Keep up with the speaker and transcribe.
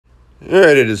All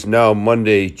right, it is now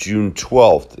Monday, June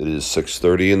 12th. It is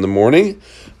 6:30 in the morning.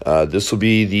 This will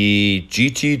be the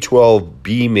GT12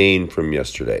 B main from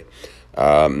yesterday.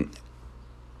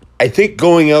 I think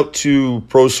going out to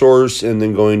Pro Source and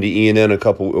then going to E&N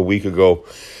a week ago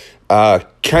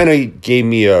kind of gave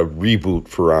me a reboot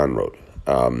for on-road.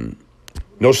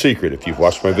 No secret, if you've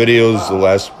watched my videos the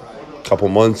last couple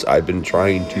months, I've been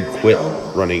trying to quit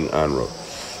running on-road.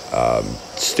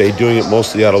 Stayed doing it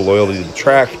mostly out of loyalty to the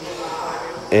track,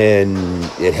 and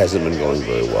it hasn't been going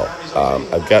very well.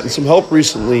 I've gotten some help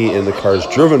recently and the car's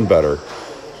driven better,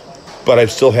 but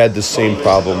I've still had the same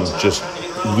problem, just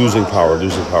losing power. I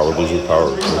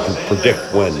can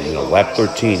predict when, lap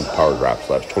 13, power drops.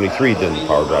 Lap 23, then the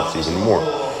power drops even more.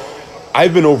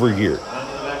 I've been overgeared.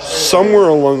 Somewhere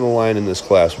along the line in this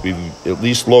class, at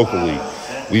least locally,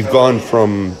 we've gone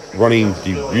from running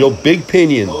the real big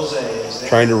pinions,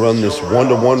 trying to run this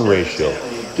 1-to-1 ratio.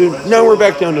 Dude, now we're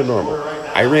back down to normal.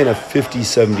 I ran a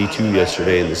 50.72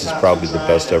 yesterday, and this is probably the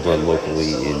best I've run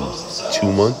locally in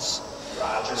 2 months.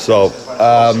 So,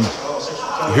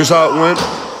 here's how it went.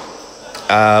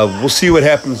 We'll see what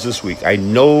happens this week. I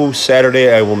know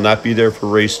Saturday I will not be there for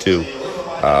race 2.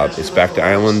 It's back to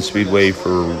Island Speedway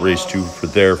for race 2 for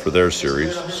their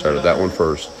series. Started that one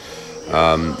first.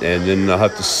 And then I'll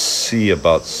have to see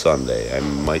about Sunday. I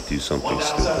might do something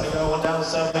stupid.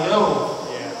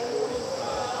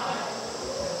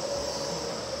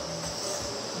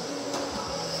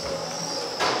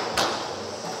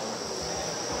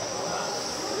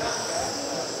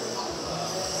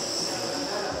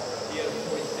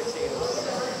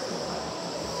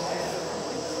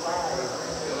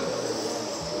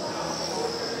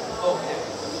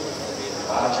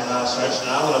 Roger now stretching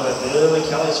out a little bit. Billy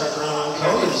Kelly starting around on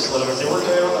Cody just a little bit. They work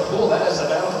their way around the pool. That is the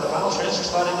battle for the final transfer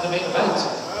spot into the main event.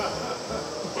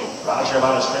 Roger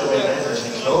about a straightaway advantage.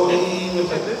 And Cody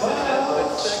with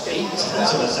about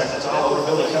 0.8 of a second all over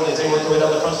Billy Kelly as they work their way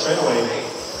down the front straightaway.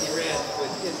 He ran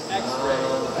with his X-ray.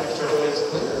 The back straightaway is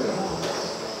clear.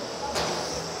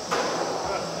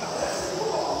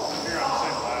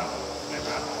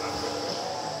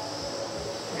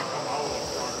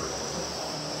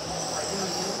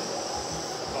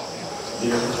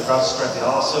 Leader comes across the stretch, the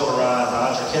all silver rod.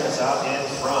 Roger Kennett's out in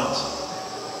front.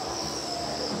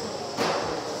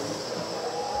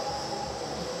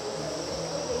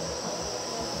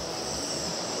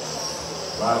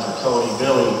 Roger, Cody,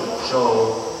 Billy,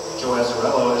 Joe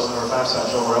Azzarello is the number 5 spot,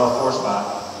 Joe Morello 4 spot.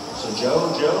 So Joe,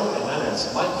 and then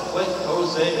it's Mike, Flick,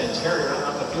 Jose, and Terry running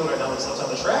up the field right now. It's on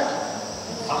the track.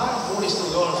 5:40 still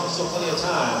going, so still plenty of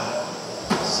time.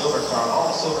 Silver car,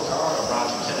 all silver car of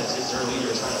Roger Kennett is their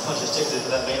leader, trying to punch his ticket into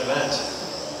that main event.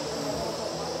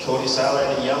 Cody Siler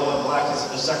in yellow and black is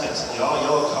in the second. The all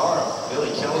yellow car of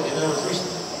Billy Kelly in number 3.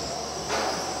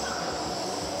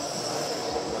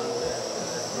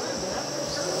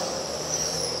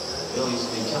 Billy's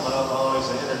be coming up on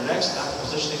Alexander next, not the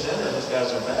position he's in, and those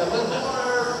guys are battling now.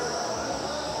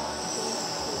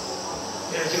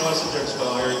 Eric, you know what's the dirt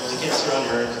spell, Eric? You can't see around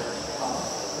here, Eric.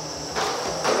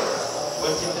 What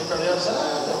do you think from the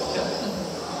outside? Okay.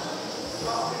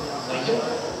 Thank you.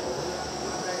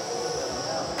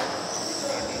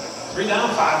 3 down,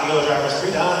 5 to go, drivers.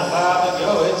 3 down and 5 to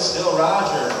go. It's still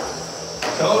Roger.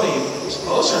 Cody, he's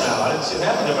closer now. I didn't see what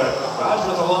happened there, but Roger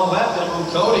with a long lap going to move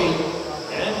Cody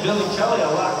and Billy Kelly a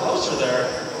lot closer there.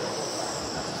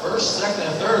 First, second,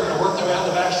 and third going to work their way on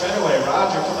the back straightaway.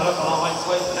 Roger coming up on Mike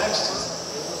Flight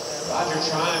next. Roger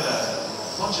trying to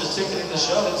punch his ticket in the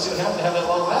show. Didn't see what happened to have that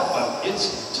long lap, but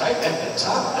it's tight at the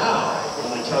top now.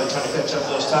 Billy Kelly trying to catch up to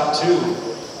those top 2.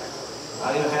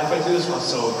 Not even halfway through this one,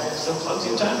 so still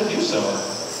plenty of time to do so.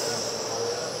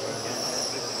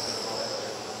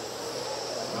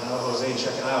 Jose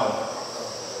checking out.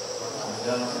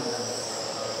 Done.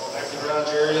 Back to the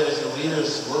garage area. There's the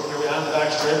leaders working their way on the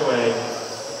back straightaway.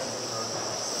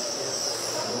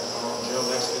 Joe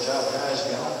next to the top guys.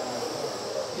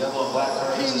 Yellow and black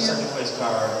car is the second place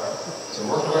car. So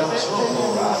working around the swimming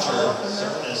pool, Roger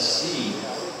starting to see.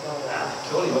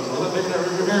 Cody looking a little bit in the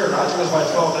rearview mirror. Roger goes by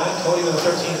 12.9. Cody with a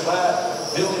 13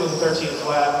 flat. Billy with a 13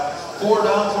 flat. 4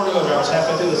 down, 4 to go, drivers.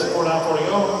 Halfway through this, 4 down, 4 to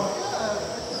go.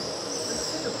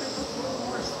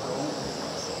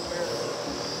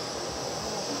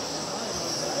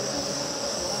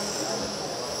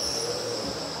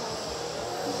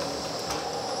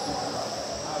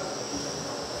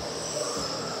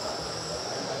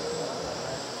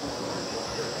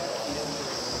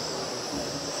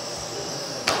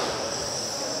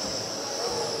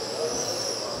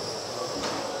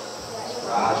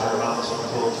 Roger around the swimming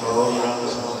pool, Cody around the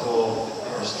swimming pool.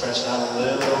 They're stretching out a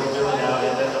little bit now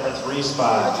in that number 3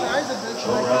 spot.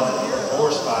 Joe Morello,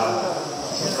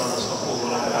 on this one, pull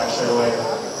one out the back straightaway.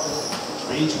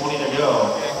 3:20 to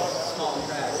go.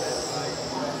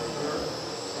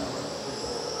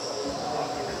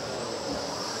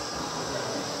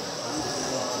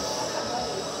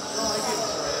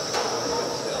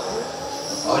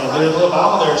 Oh, you did a little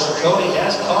bobble there. So Cody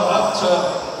has caught up to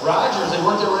Rogers. They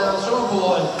worked their way around the swimming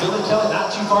pool, and Billy Kelly not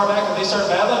too far back, and they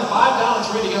start battling. 5 down and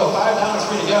 3 to go. 5 down and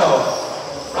 3 to go.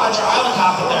 Roger Island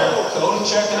hopping there. Cody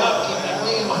checking up, keeping it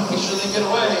clean. Want to make sure they get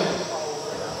away.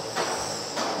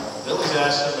 Billy's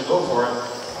asking him to go for it.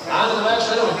 On to the back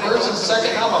straightaway. First and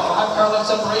second now, about 5 car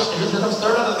length separation. Here comes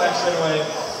third on the back straightaway.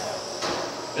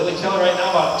 Billy Kelly right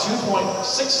now about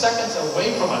 2.6 seconds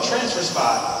away from a transfer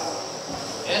spot.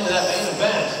 End of that main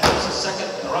event. Here's the second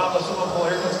around the swimming pool.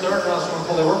 Here comes third around the swimming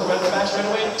pool. They work their way back straight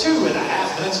away.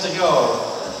 2.5 minutes to go.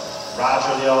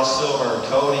 Roger the all silver.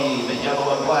 Cody the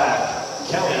yellow and black.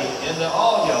 Kelly in the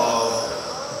all yellow.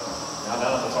 Now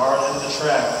down at the far end of the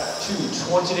track.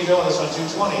 2:20 to go. This one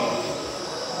 2:20.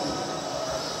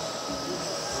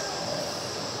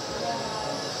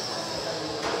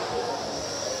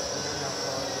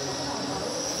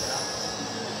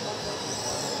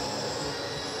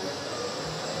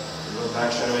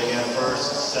 Back straightaway again,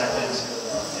 first, second,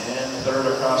 and third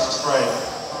across the stripe.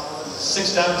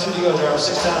 6 down, 2 to go, driver.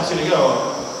 6 down, 2 to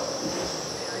go.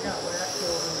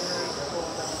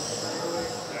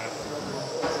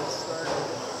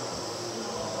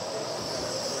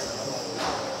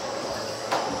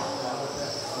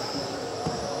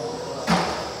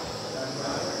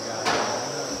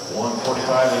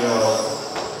 $1:45 to go.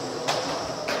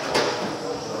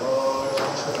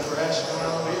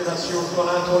 Let's see what's going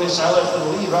on. Cody Seiler for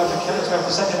the lead. Roger Kenneth got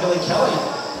for second. Billy Kelly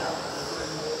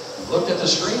looked at the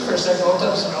screen for a second, looked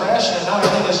up some crashing, and now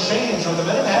everything has changed. With a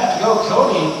minute and a half to go,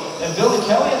 Cody and Billy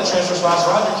Kelly in the transfer spots.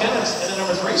 Roger Kenneth in the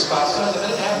number 3 spot. So a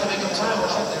minute and a half to make up time. We'll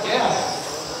check the gap.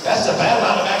 That's the battle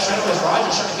on the back straightaway.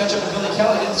 Roger trying to catch up with Billy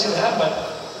Kelly. Didn't see what happened,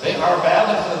 but they are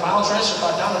battling for the final transfer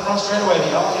spot down the front straightaway.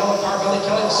 The yellow car, Billy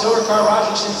Kelly. The silver car,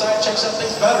 Roger inside. Checks up,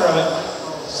 thinks better of it.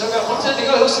 Still got 1:10 to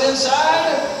go. He'll sit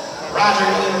inside. Roger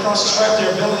getting across the stripe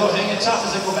there. Billy will hang it tough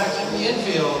as they go back into the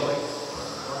infield.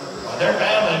 Well, they're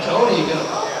battling. Cody gonna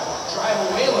drive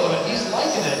away a little bit. He's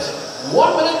liking it.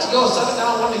 1 minute to go. 7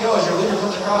 down, 1 to go as your leader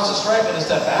comes across the stripe, and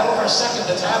it's that battle for a second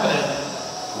that's happening.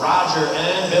 Roger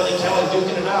and Billy Kelly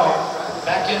duking it out.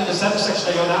 Back into the center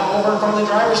section they go. Now over in front of the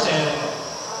driver's stand.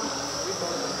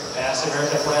 Pass the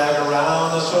American flag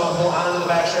around the swimming pool onto the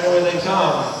back straightaway they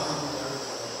come.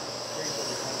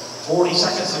 40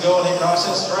 seconds to go and they cross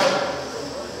his stripe.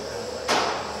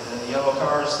 And the yellow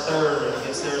car is third. He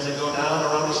gets there as they go down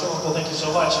around the swimming pool. Thank you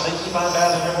so much. They keep on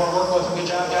battling. Everyone working with them. Good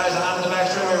job, guys. On to the back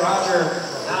straightaway. Roger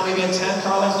now maybe a 10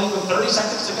 car length lead with 30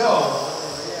 seconds to go.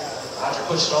 Roger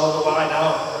pushed it all the way wide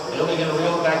now. Billy going to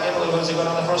reel it back in a little bit as they go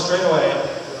down the front straightaway.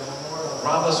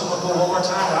 Around the swimming pool one more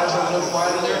time. Roger a little bit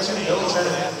wider there too. Billy trying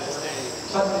to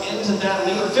cut into that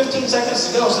lead. 15 seconds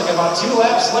to go. So they got about 2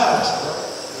 laps left.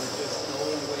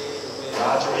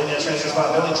 Roger in that transfer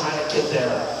spot, Billy trying to get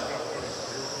there.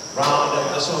 Round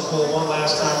and this one pull one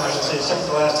last time, I should say second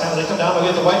to last time. They come down, we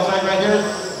get the white flag right here.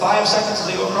 5 seconds as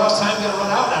they go across, time gonna run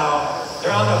out now.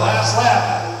 They're on their last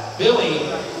lap.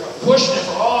 Billy pushing it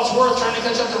for all it's worth, trying to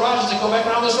catch up to Rogers. They go back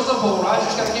around this swimming pool.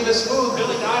 Rogers gotta keep it smooth.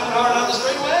 Billy diving hard on the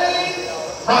straightaway.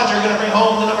 Roger gonna bring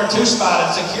home the number 2 spot.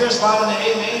 And secure spot in the A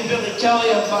main. Billy Kelly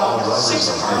about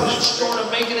 6 car lengths short of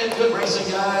making it. Good racing,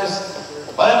 guys.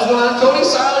 Well, that was going on Cody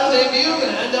Seiler's debut.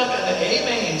 Going to end up in the A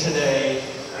main today.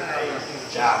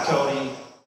 Good job, Cody.